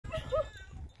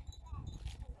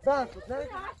زن کن زن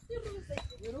کن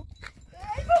یرو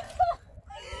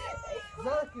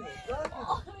زن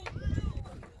کن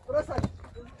برسن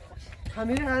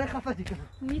خمیری نره خفتی کنم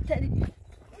میتری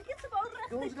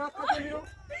دوز رفت کتا میرو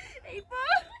ای با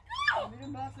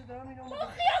خمیری بحث دارم اینو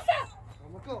خیاسه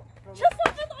مکو چه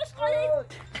صفت عشقانی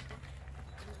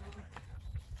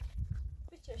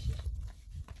بچشی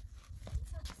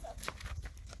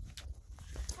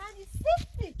هذه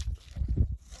سفتي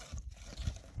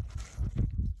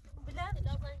بلاد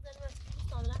الأرض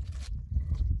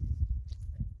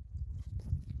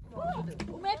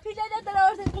وما في لا لا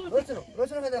لا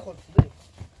روشنو هذا خود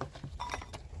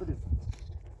بدو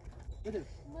بدو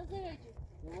ما زوجي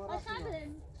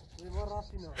ما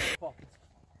راسينا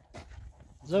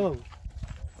زوج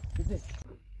بدو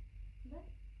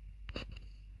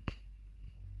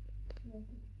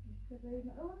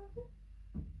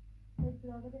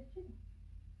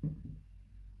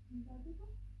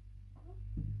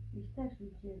بیشتر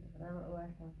شوچه دارم او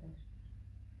احساسش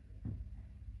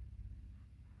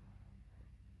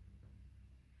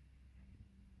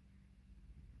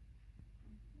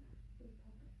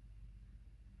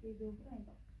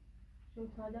شو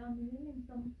سالا می‌بینیم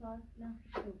مثلا ساعت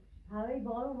نخشو هوای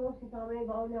بارو روشن تامه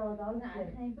بارو نادال نه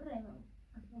خیلی بریم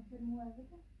اصلا فیلم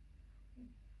موازده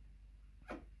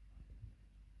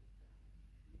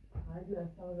هرجور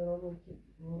اصلا دارم که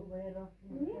برو باید راست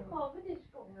میخوابدش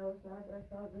کن نه ساعت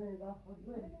اصلا دارم با خود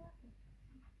باید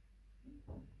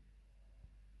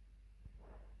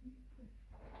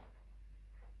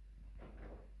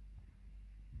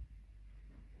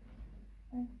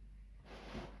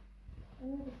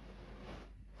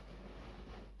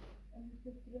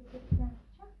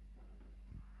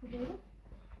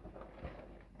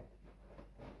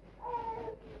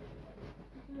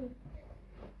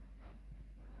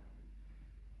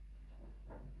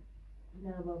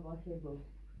نه بابا که بود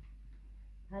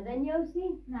هده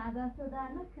نیوسی؟ نه دست در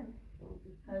نکن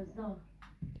خزا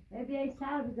بیایی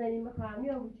سر بزنیم بخواهم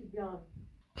یا بچه بیان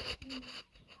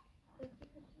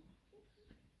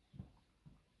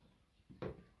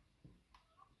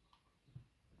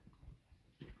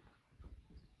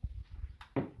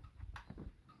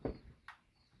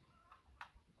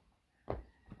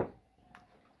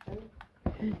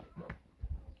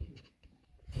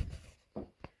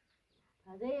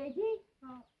هده یکی؟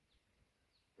 ها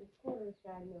بسکرش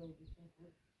در نیوزی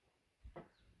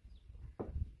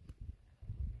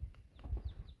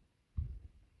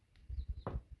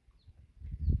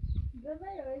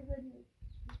ببین یا ایزدی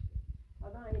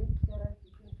آدم این بیشتر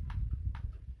چیزی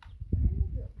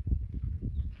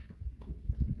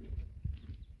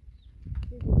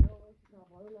چیزی رو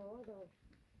کابارو نوادم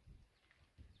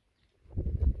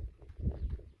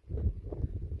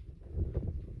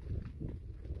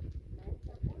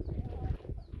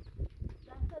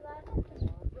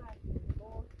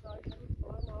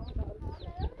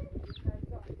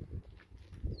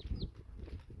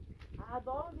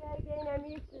بابا بیایی که این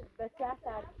همی بچه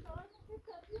سر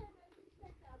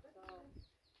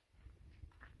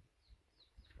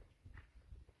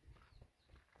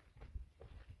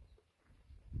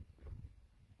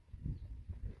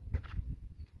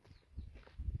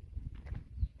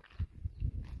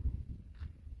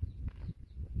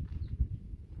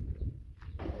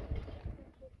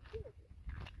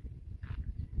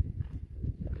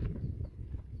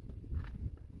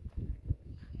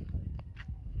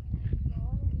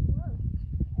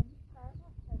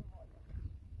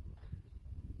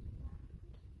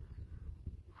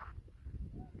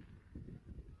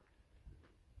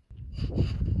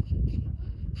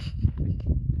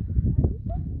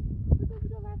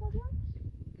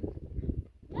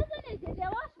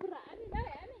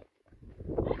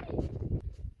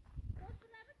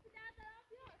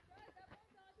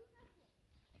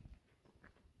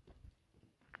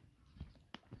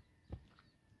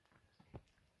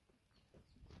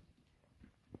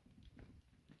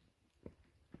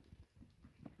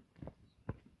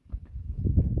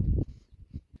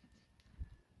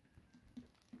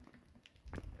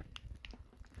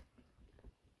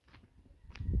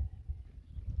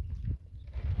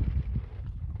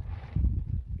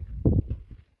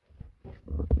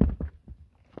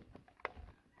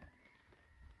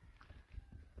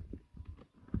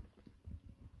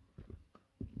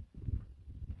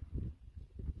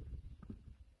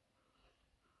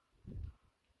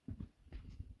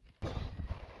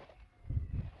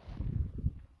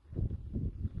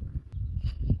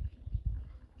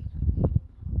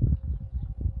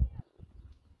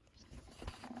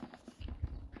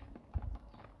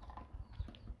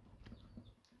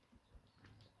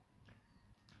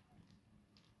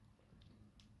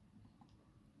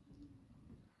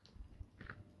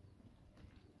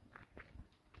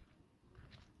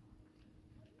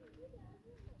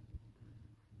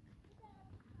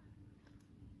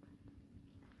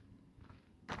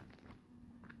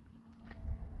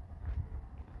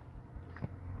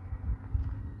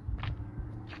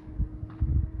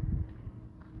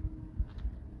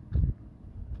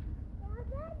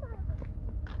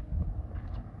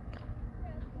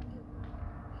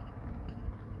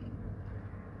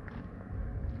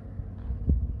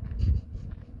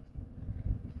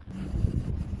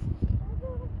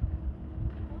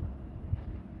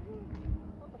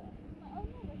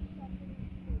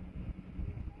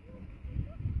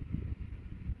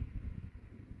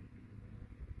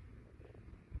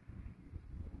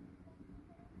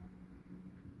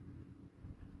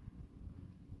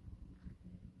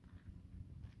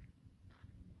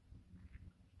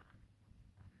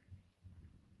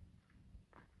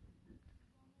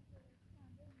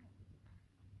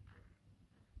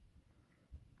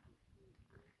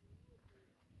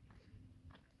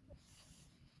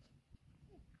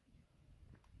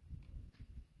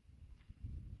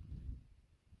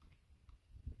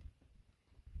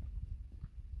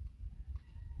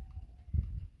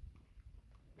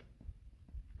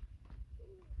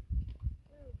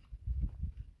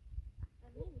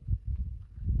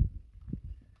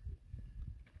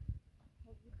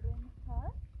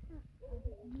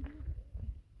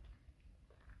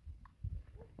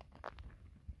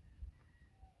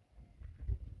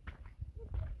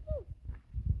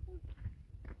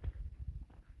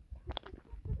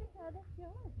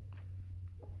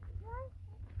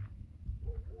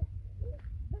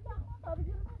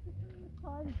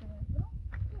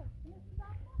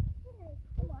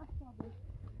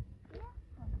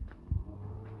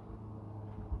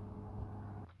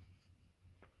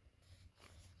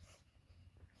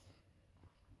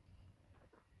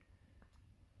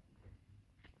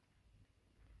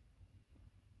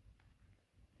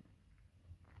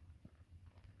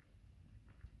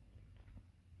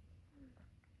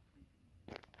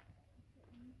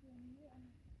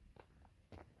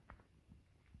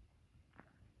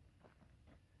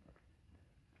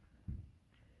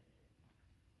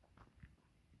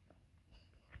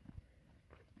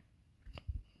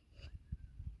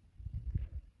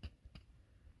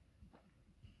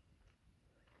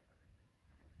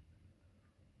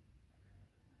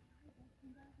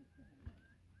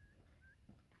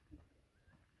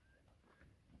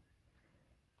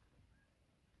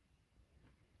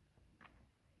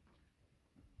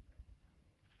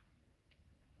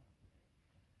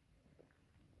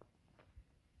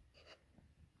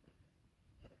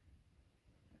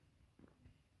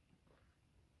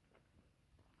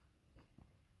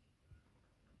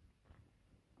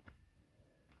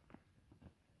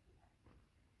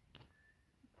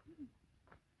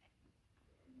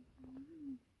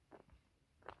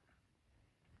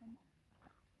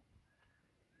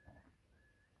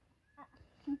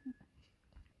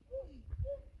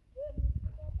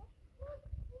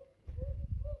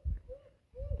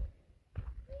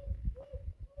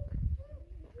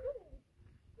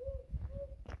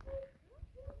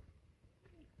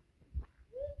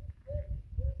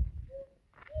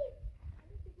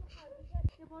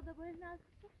Burada böyle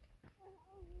nasıl?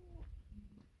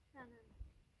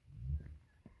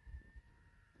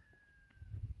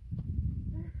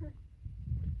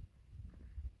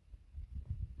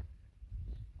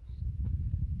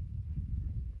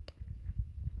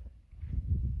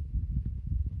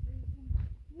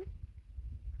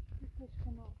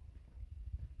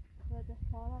 Böyle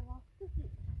sağlam bastı ki.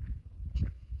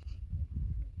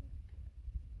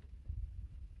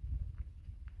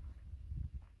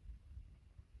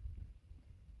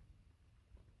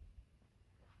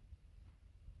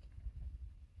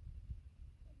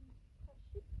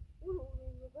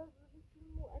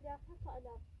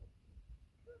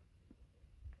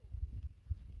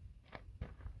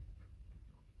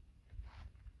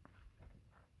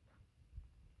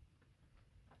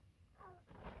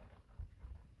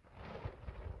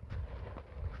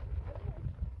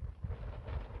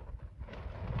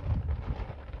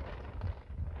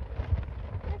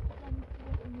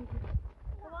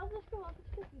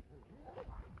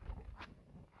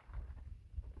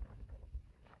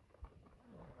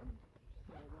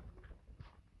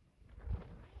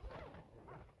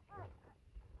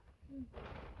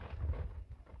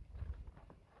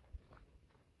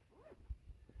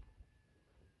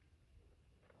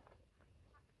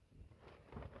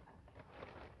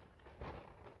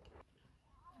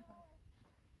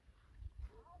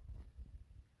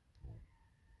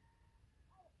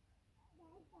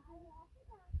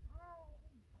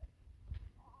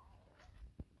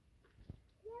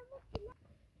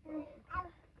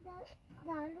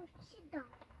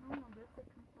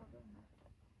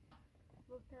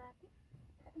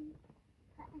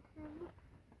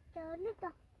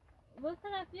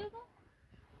 Você viu?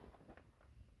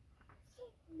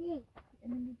 Sim.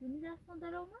 Emin organização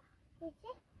da Roma?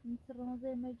 Sim. Serão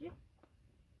emoji.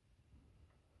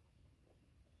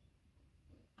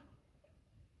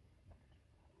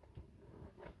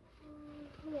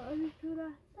 Olha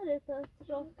şura. Sarıta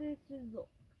çok sessiz o.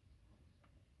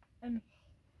 Emin.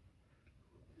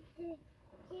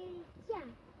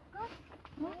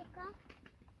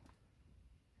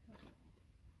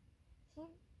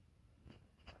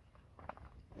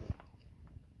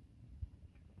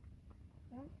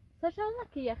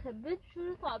 سشالك يا خبيت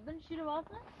شو صعبن شي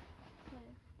رواصة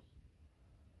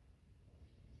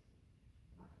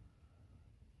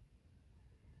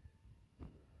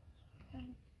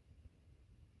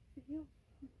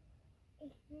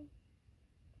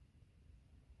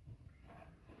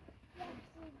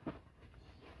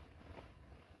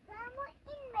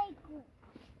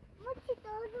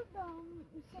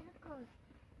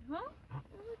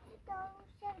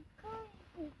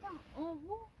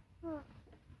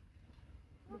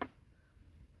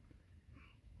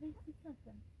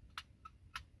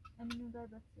Amin udah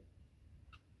basi.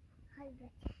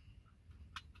 Hayır.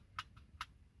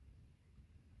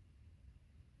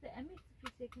 Amin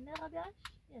في سكنة غادي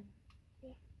يلا.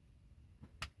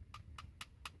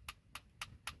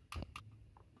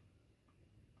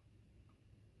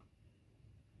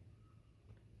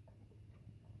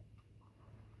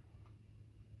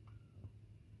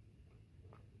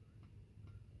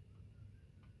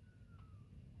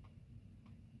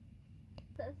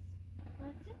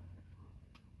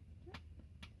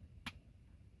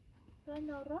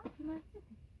 أنا راح ما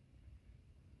سدي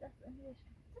بس أنا ليش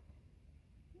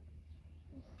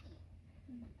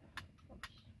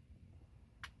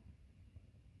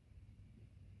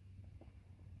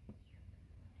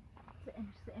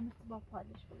سأمس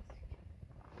بابالش بس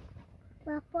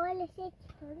بابالش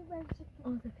چطوری بازی کنه؟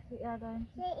 اون ذكري يادين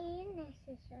چه این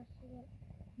نشه شاشیه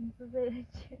مثل زي هيك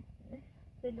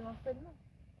زي اللي وصلنا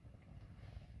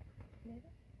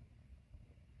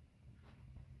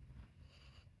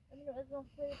من عزم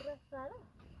في برسالة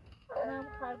أنا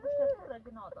مخربوش هالفكرة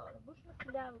جناضة بوش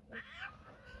مثل لعبة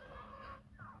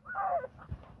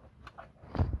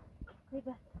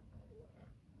هيبت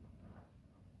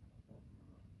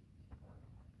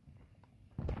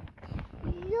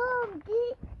يوم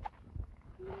دي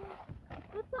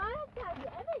كنت عارف يعني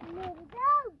أنا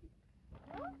نرداو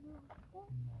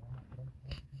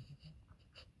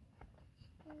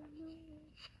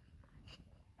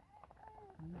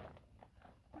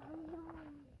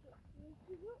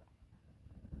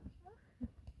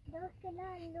دوست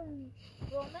كلام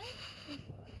رومان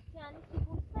يعني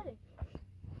تقول سري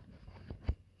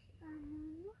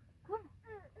كون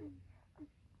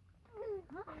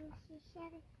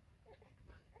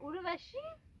ولو ماشي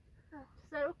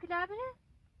سرو كلابنا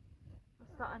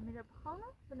بس أميرة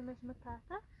بخالة بنا مش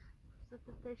متعتا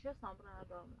ستة تيشة صابرنا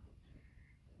دوما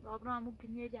صابرنا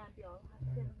ممكن يلي عم بيعو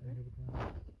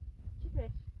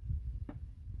كيفاش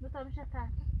متى مش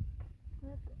هتعتا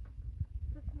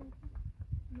بس ممكن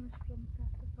مش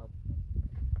متعتا صابرنا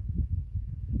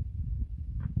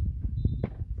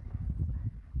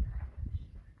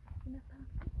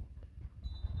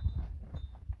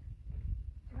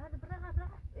هذا براها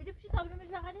إذا بشي طابنا مش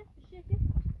لغالي بشي كيف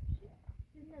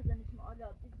نزل اسمه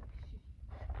آلات إذا بشي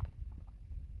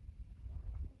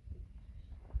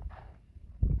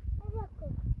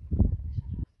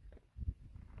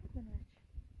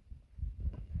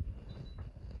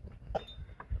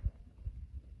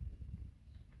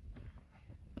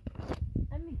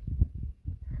أمي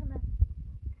خمس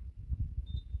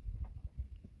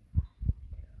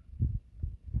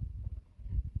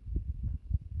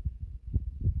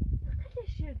خش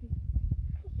الشردي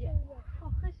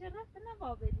خش الرأس أنا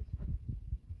بابلي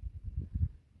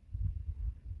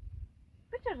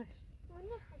بتشرش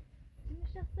من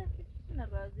الشخصية في شنو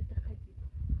الرازي تخدي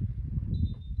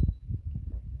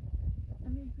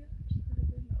أمي بيوم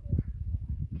تشتغل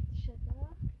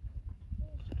الشجرة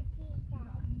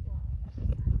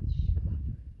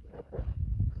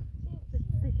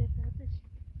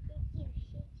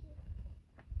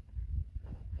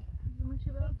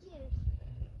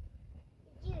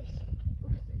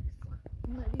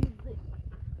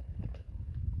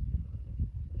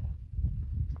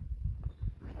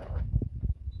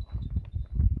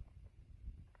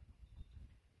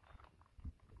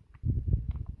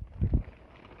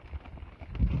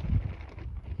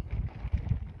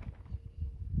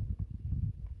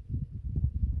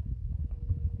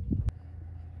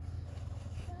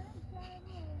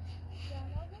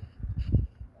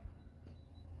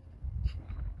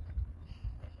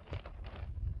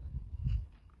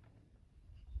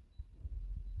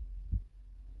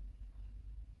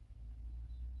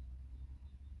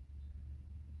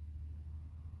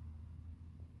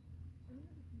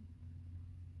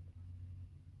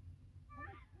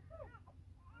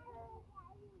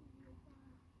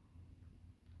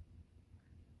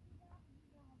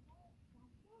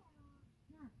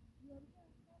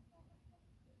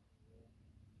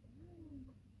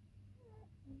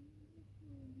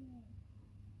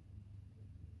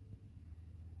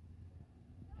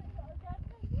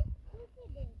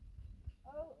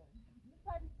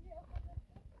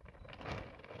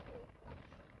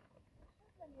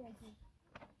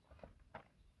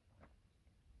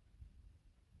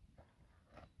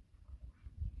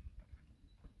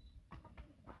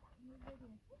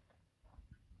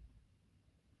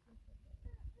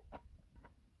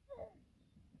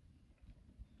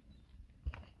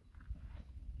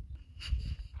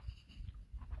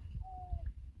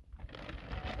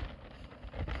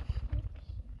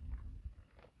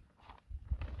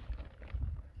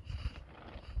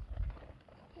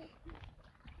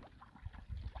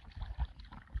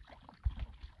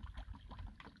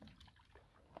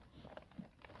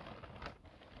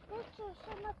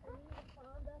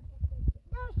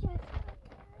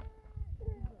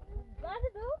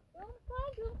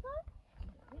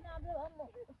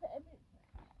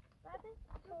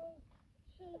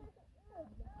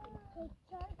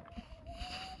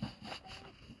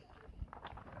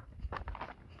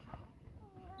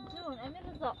أمين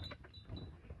رضا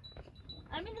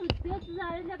أمين وتبيض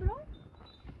زعل اللبرو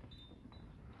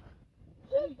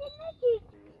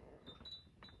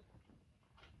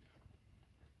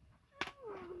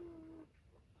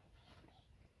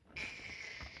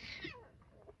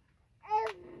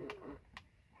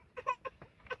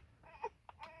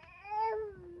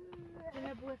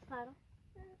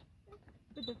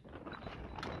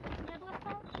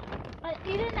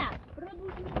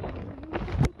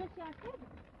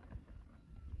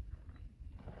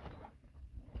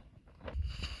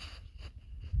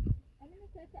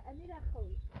امیر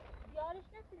خوی دیارش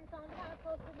نسیدی تا اون همه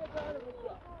فاصله داره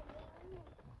بگیا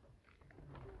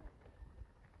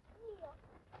Mia.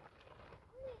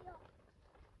 Mia.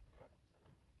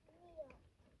 Mia.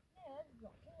 نه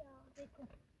ازا Mia. بکن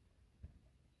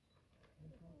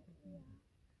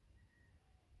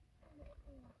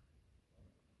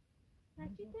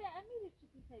نچیته امیر چی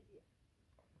تیبیه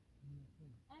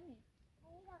امیر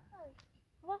Mia خوش.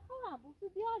 و خواه بود تو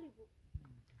دیاری بود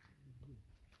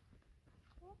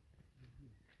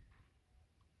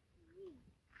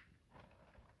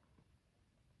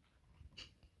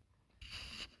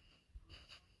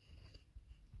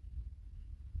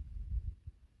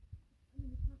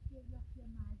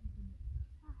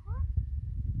Aha.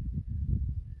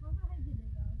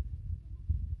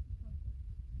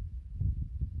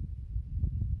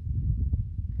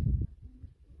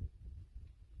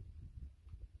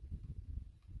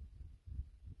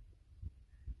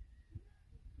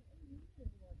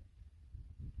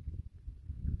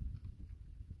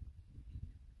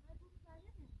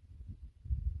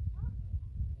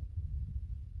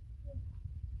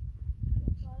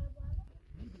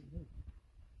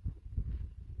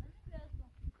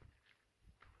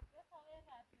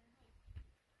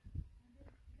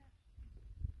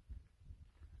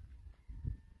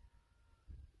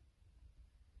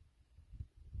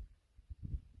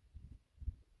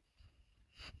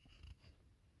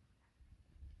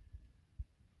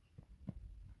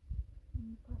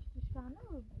 Kaç tane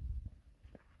oldu?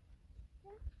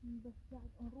 Bak ya,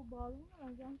 onu bağlı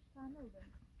mı? Yanlış tane oldu.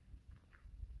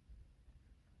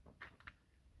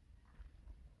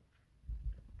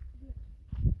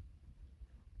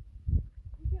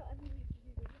 Video ada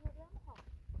video ada apa?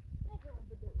 Ne kadar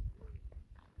betul?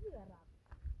 Iya rap.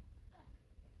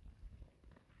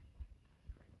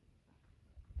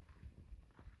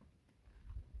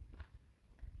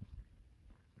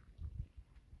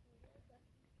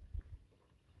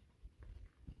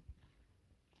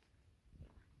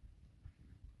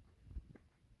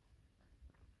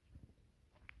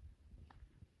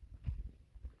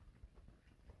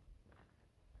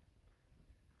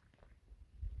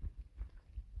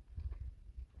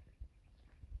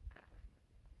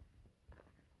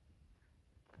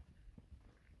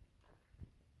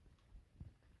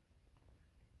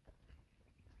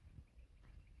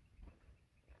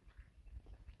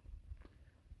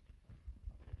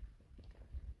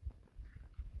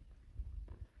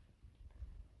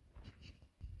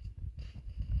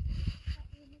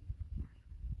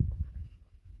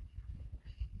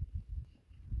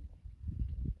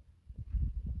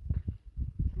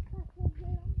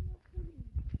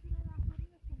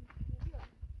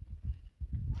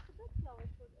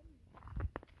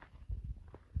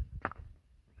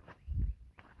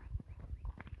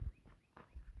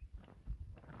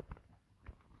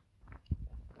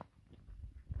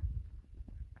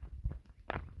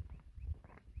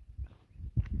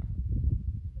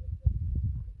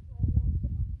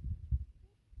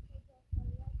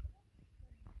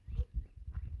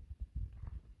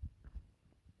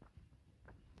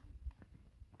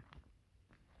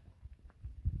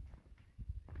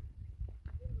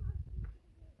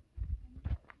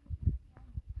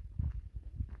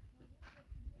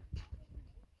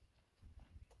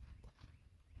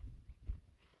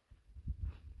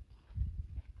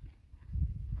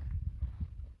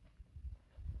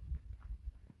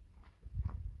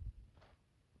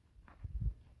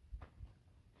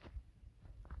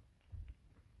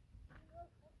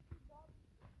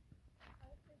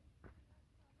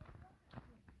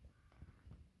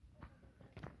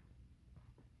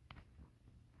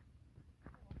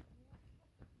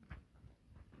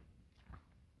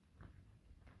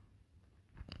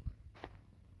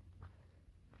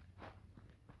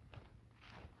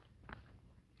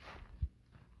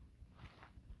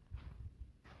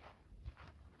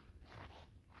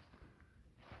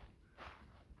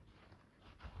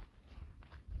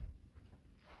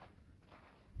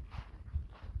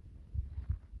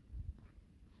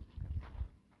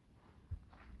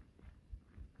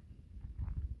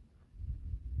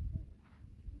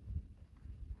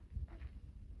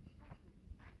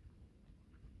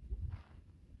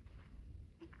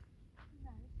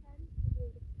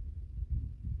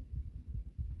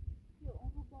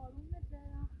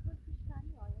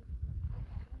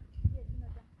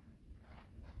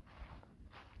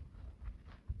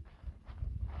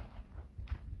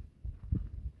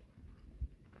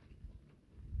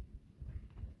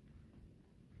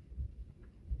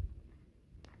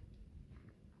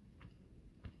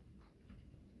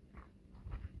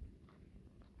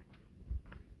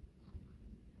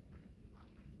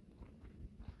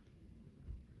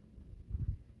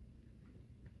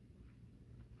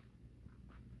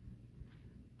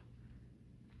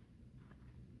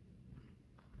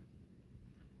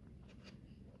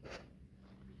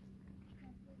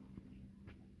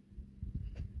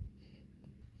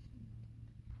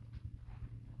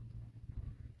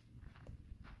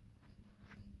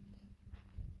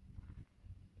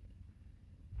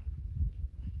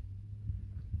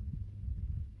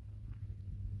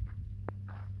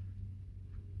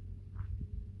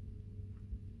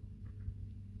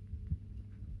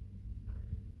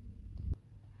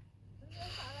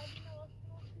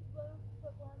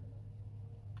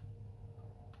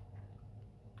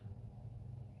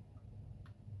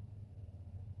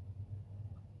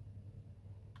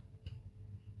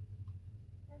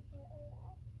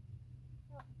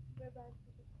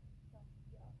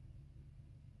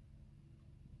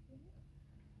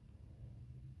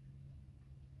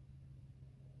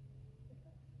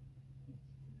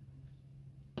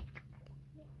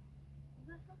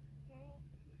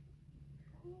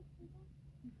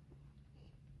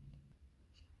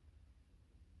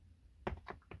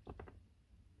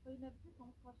 Păi ne vezi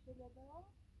cum faci ele de la?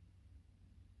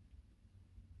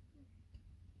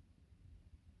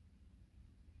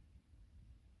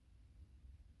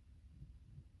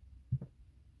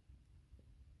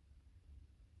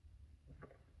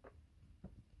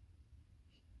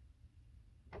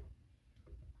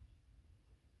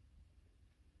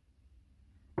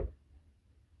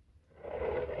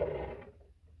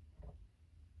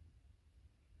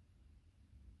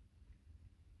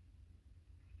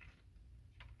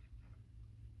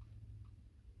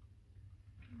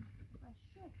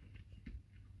 Așa.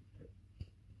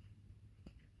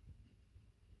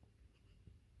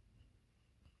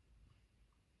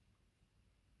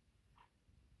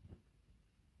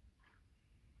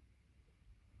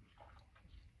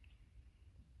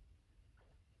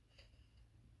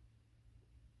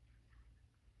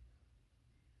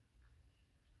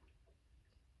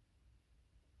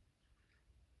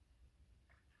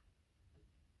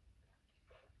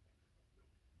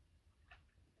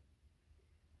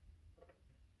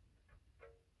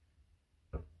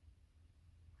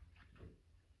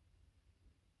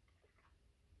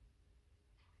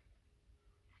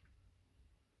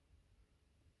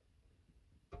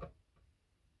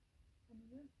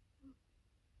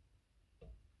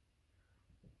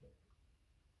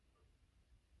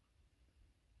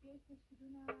 Este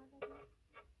știuna ala.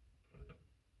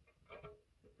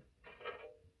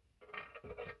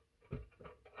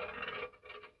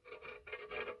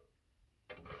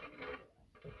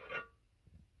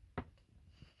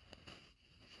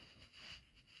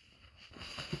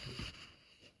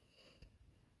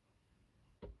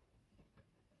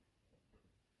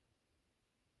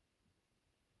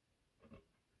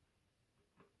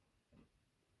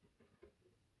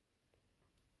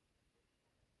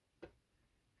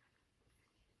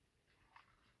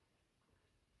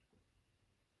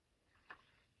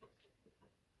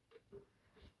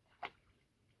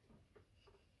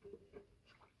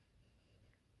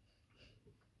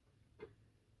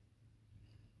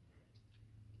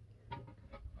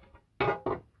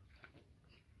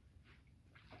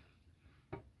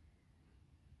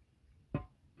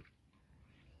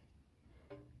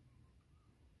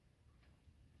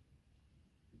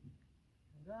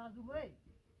 Razı bey.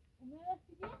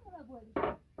 Üniversiteye mi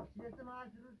böyle? Siyaset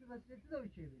maaşını siyaset de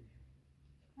uçuyor.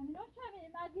 Hani ne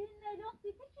çabuk? Madinin ne yok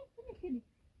dedi çiftlikini.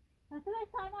 Nasıl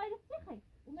bir sarmayı çıkıyor?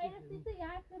 Üniversitede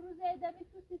yani Ruze'de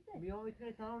mi tuttu? Miyom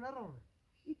itine tamam ne rağmen.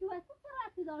 İki vakit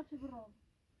sırası da şu buram.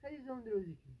 Kaç zaman diyoruz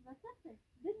ki? Nasıl?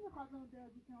 Dün mü kazandı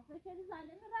diyordu ki? Kaçırız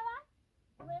zalimi ravan.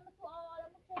 Ve mutlu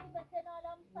ağlamı seni ve sen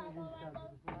ağlamı sarma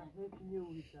vardı. Hep niye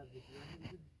uğraşlardık?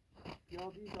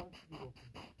 Ya bir dans gibi.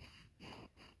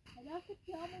 Helası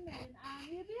kıyamın verin.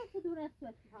 Amir bir su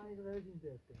durası. Hangi verdiğin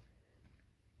de.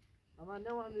 Ama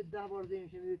ne var bir daha var diyeyim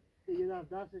şimdi yedar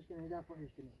darsış ki yedar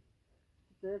konuş ki.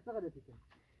 Sayısı kadar peki.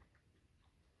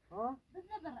 Ha? Biz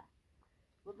ne bırak?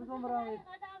 Bu bizim bırak.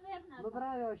 Bu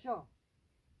bırak ya şu.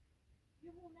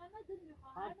 Yumurlama dönüyor.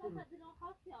 Her vakit o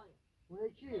hafta ayı. Bu ne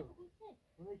içiyor?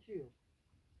 Bu ne içiyor?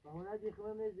 Bak ona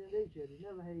dikme mezinde içeri.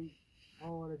 Ne var hey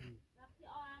ağır değil. Vakti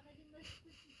ağrımadın mı?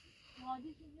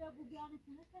 Vadi şimdi bu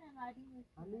biyanetini sen verdin mi?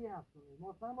 Hani yaptın?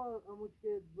 Masama amuç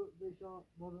ke beşa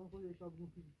bodrum ko beşa bu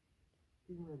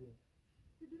filmle diyor.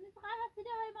 Südümüz kahvesi de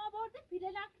hemen bordu.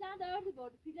 Pileler falan da ördü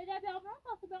bordu. Pileler bir ablam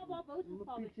kalsı ben baba uçun Bu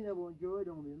kaldı. pilsine bu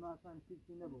göğe onu bir masan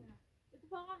pilsine bu.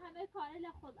 اتفاقا همه کار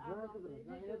خود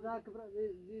Zaten zakıbra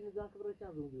zihni zakıbra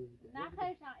çağırdı diyor. نه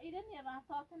خیرشان ایران نیرم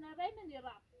ساکن رای من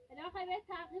نیرم الاخر به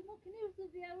تغییر ممکنه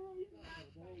یوسف زیارو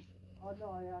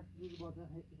Allah hayat bir bazen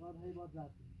haybat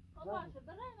zaten. باشه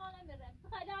برای ما نمیرم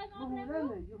خیلی های ما Yuhuna نمیرم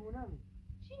mı? Yuhuna mı?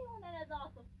 چی اون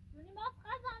نزاتم دونی ما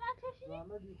فقط زحمت کشیدیم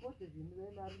Zahmet bir خود çeşin.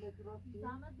 Benim merdiven turan ki.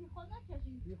 زحمت بی خود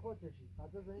نکشید Bir خود çeşin.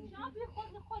 Hatta benim شما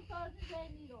بی خود داردین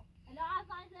زنی رو الا از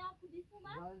زنی زیان پولیس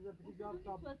اومد ben de bir cevap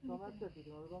samet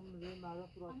çeşin. Adamın benim merdiven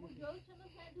turan همون ki. جوی چمه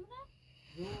زدونه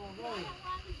Yuhuna نه var.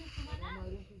 همانی جسمانه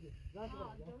Merdiven çizdi. Zaten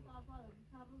آه جوی آزاره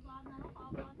سر روز آن نرو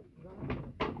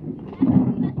آبانی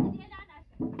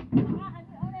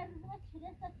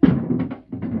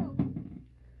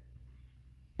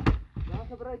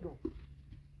Zaten bırakın.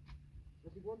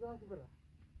 Nasıl bu zaten bırak.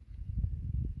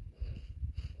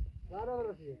 Var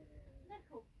orası.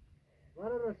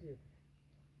 Var orası.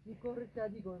 Bir korku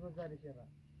çadi koy bazar içeri.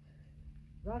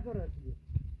 Zaten orası.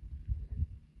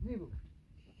 زیبو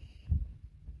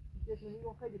کسی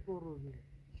میگم خیلی پر رو زیبو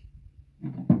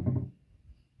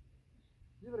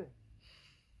زیبره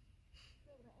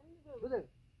بده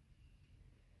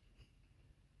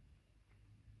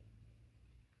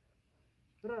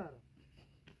برا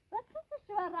بس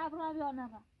شو راب یا نه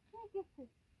چه گفتی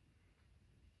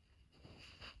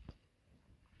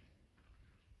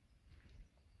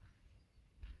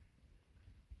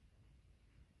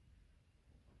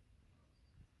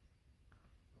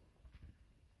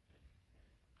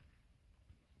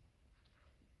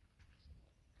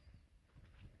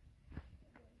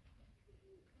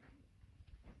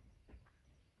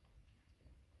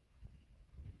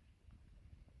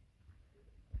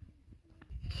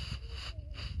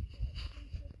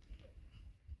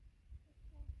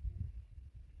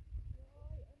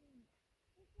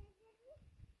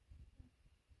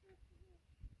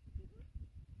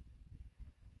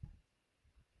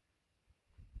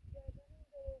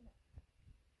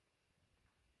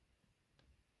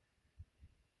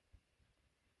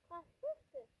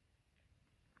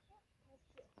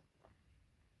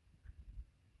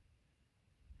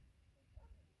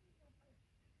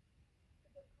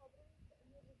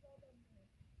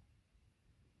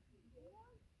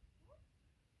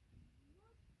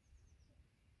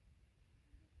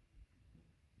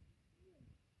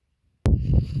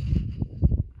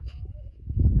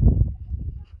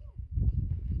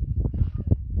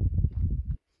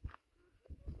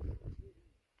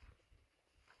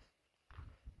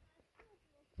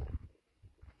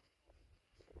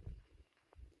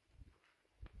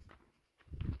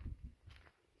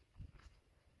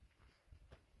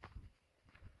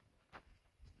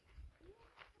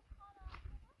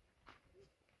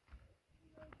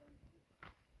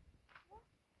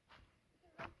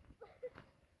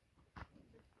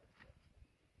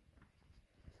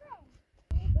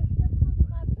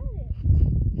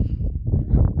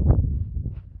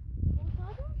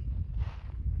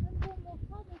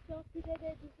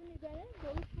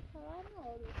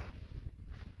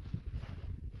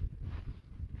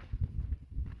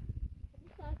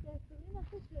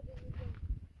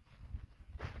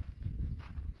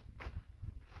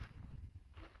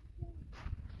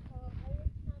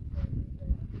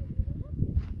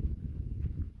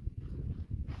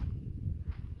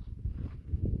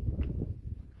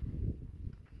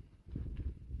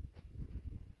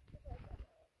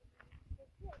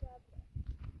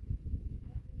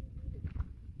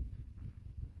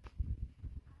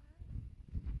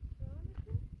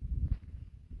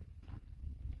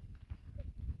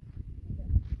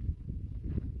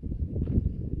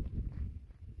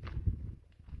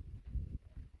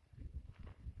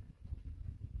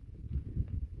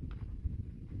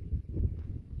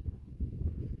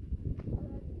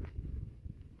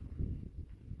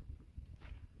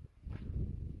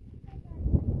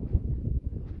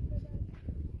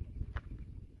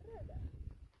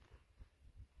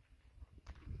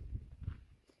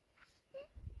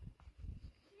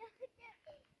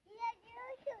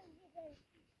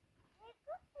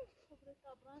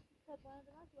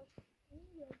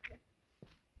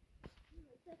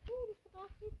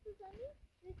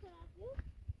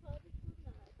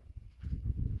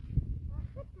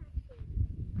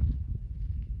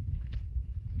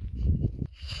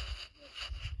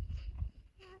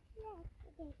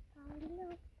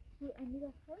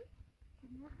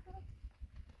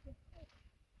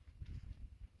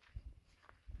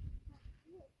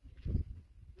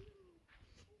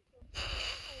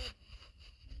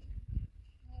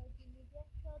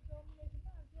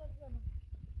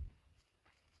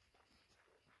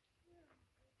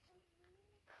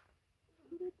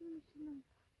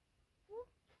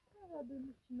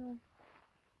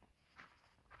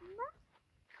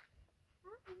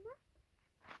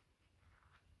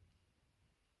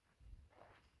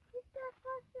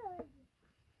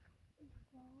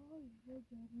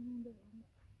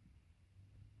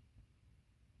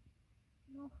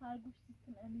نه خرگوش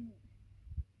سیستم امین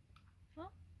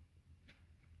ها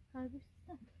خرگوش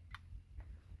سیستم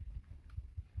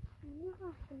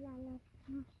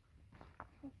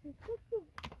نه خیلی بسیار خوب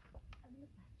امین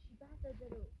بچی بعد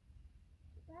دارو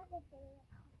بعد داره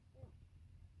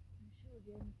شو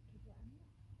بیارم که امین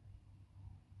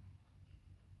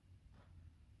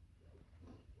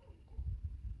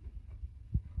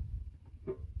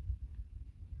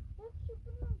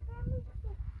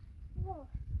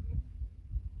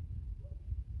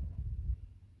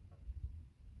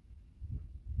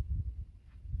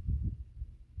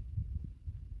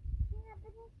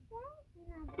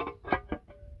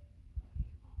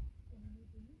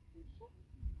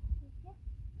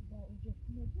با اونجا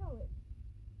نجاوه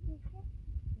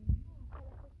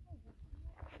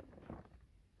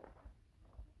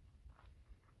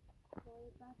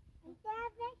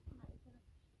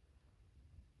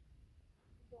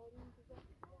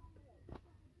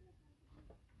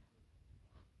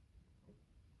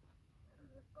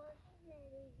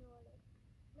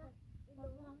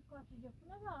چیزی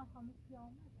خونه برام خواهم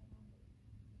پیامه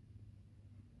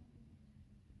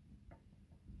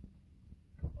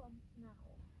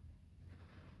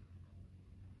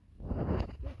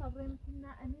یه صبره میتونی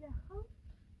نه امیر خود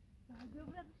جو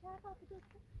بره بشه تا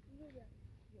بدوسته یه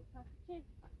پس چه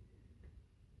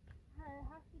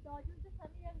هستی داجون ده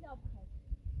سمی یک جا بخیر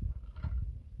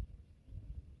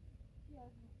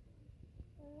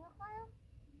نخواهم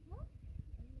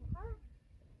نخواهم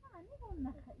نخواهم نخواهم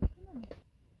نخواهم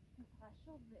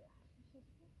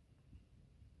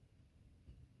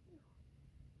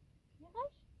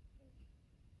یقش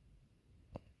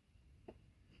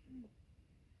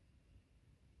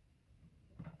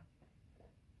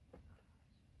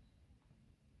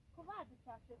کمر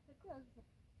بچه سکر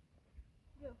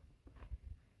جو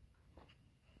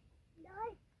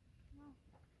لای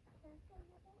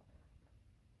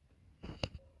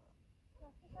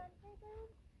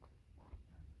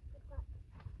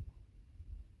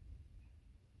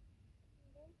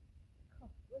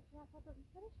خب فاطمه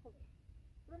بیشترش خوبه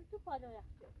برم تو پالو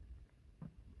یخچال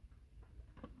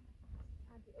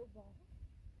عندي او بابا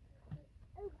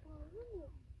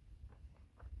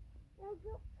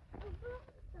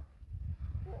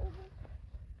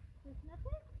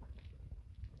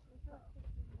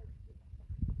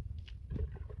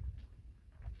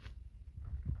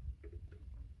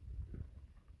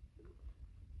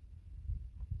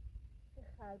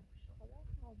خربوش خلاص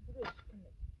خربوش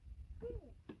کنه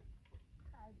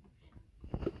خربوش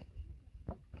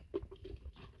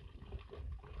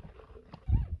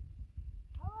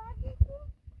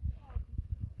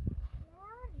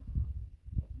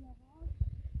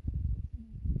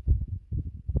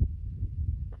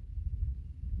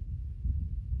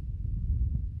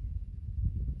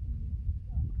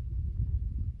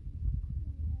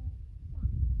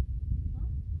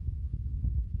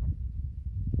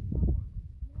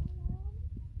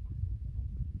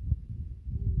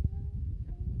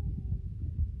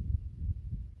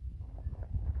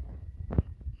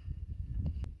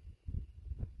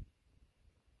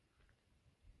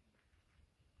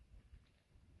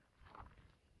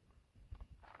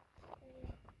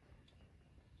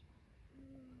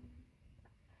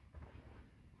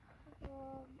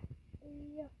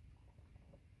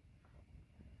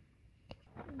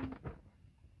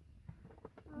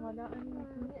حالا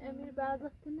امیر بعض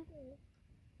کنه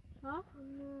ها؟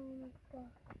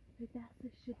 به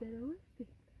دستش شده رو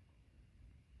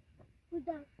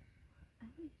بودم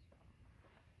امیر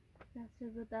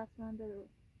دستش به دست من درو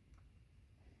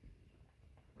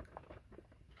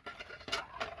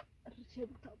ریشه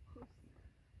بوتا بخوست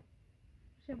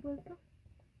ریشه بوتا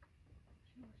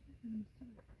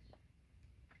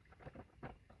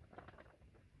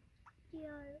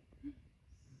دیار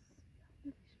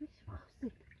میش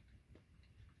بخواستی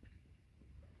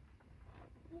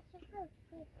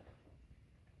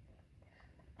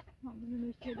همونو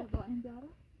میشه با این داره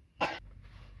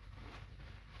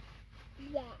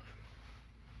Yeah.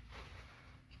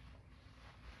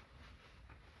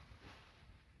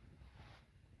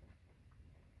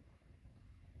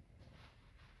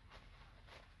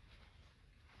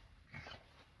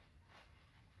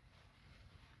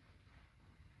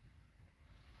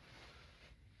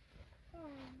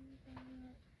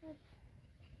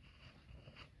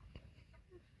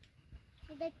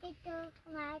 Begitu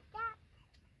ngaca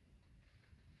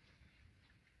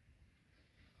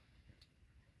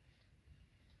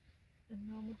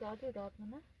نامو داده داد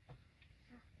منه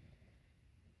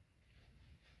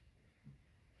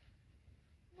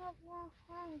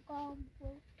nafaskan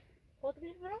kampung. خود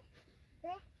گری برو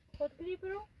خود گری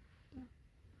برو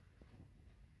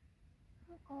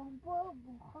Kampung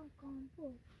bukan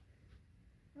kampung.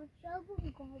 Macam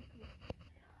bukan kampung.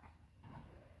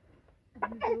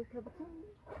 امین جو کبتون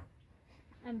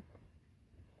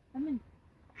امین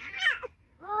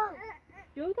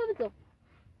جو کبتون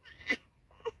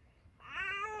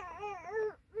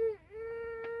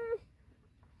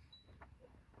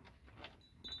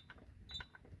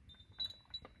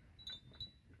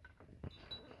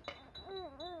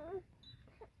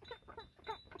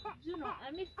جونو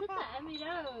امیر ستا امیر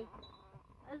اوی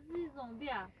عزیزم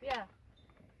بیا بیا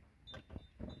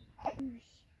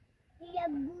Ya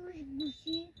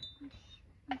gusi.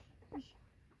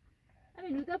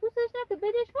 امین رو دبوسش نکن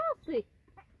بدش فاسی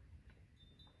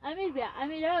امیر بیا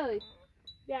امیر اوی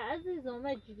بیا عزیزم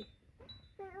مجری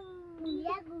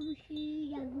Ya gusi,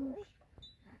 ya gusi.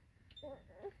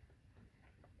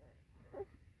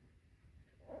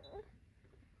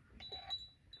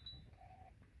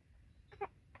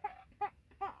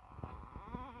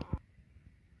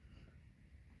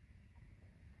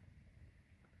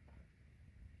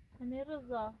 امیر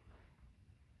رضا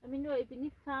امینو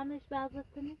ببینی فهمش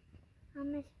بعضتنی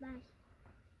همش بس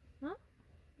ها؟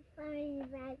 فهمی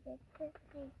بردت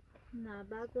نه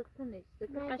بعضت نیست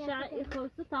نه، قشنگ بعضت این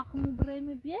خواسته تاخمو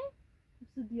بریم بیای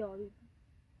بس دیاری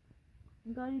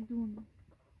گاری دونه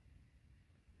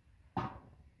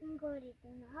این گوری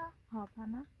دونه ها ها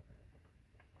پنه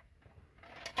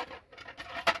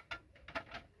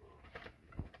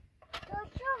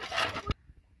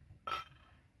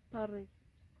طري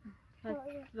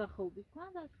هذا خوبي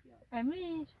هذا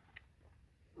أمير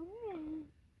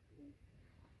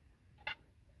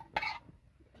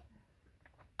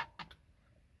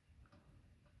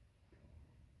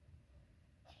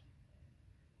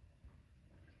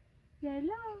يا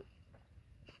لا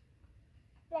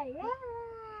لا لا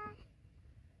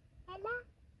لا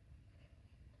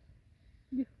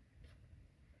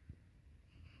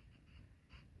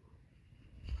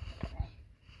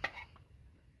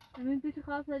أمين بيتي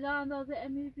خلاص لا أندازة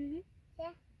أمير بيدي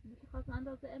چه؟ بيتي خلاص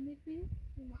أندازة أمير بيدي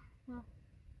ها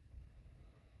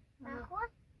نخور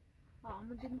ها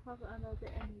من بيتي خلاص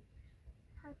أندازة أمير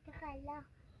حط خلا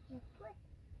نخور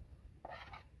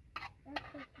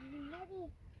نخور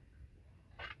نبي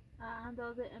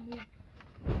أندازة أمير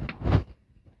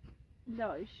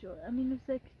لا إيشو أمين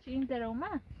وسكتين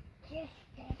دروما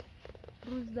جسته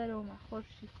روز دروما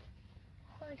خورشيد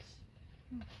خوش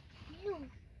لوز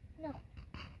نه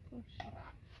خورشيد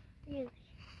لوز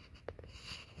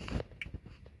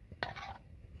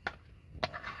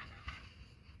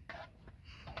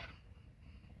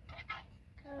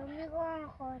میگم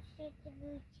خوشی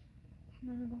لوز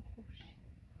نمیدونم خورشيد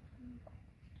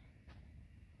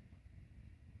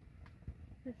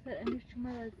پسر امیر چون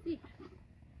مرزی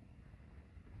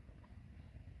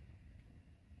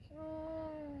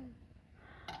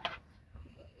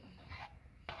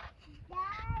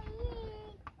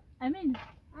امین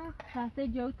تحت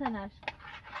جو تنش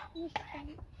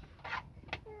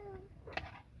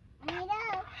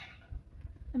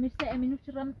امیر سه امینو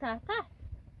چرا تحت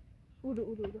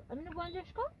اولو امینو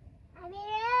بانجش کن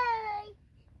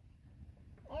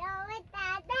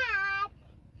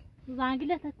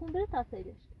زنگیله تکون بره تا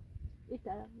سیدش این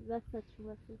طرف وسط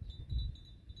شو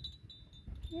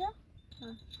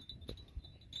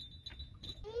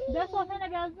بیا صافه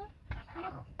نبیازم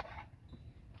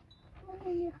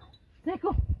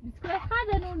سکو بیسکویت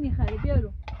خرده نون میخری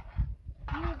بیارو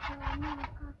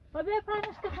با بیا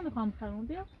پرنش که خود میخوام بخرم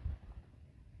بیا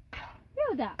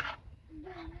ده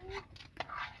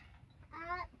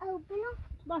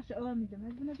باشه اول میدم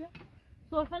از بنا بیا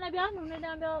صرفه نبیا نونه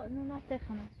دم بیا نونه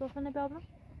تخنه صرفه نبیا برو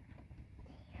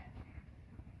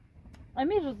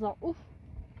امیر رضا اوف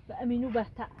و امینو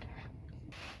بهتر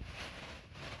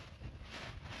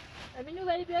امینو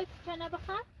ولی بیای تو چنه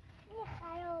بخر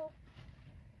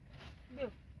بیا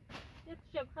تو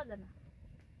چه بخر دنه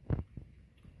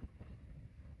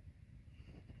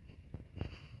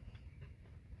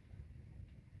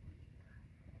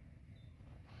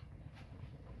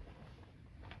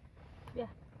بیا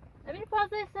امین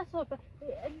پازه است صحبت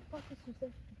امین پازه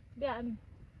سوسه بیا امین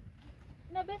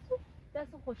نه بسو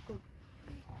دستو خوش کن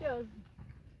بیا از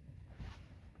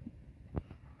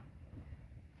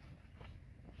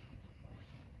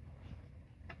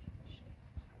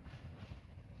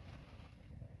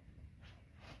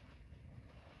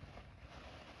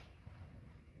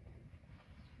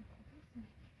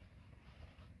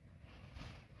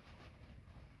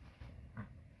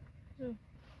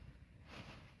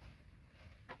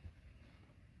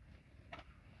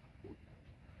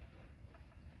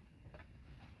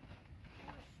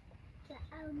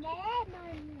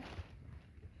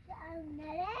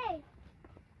نره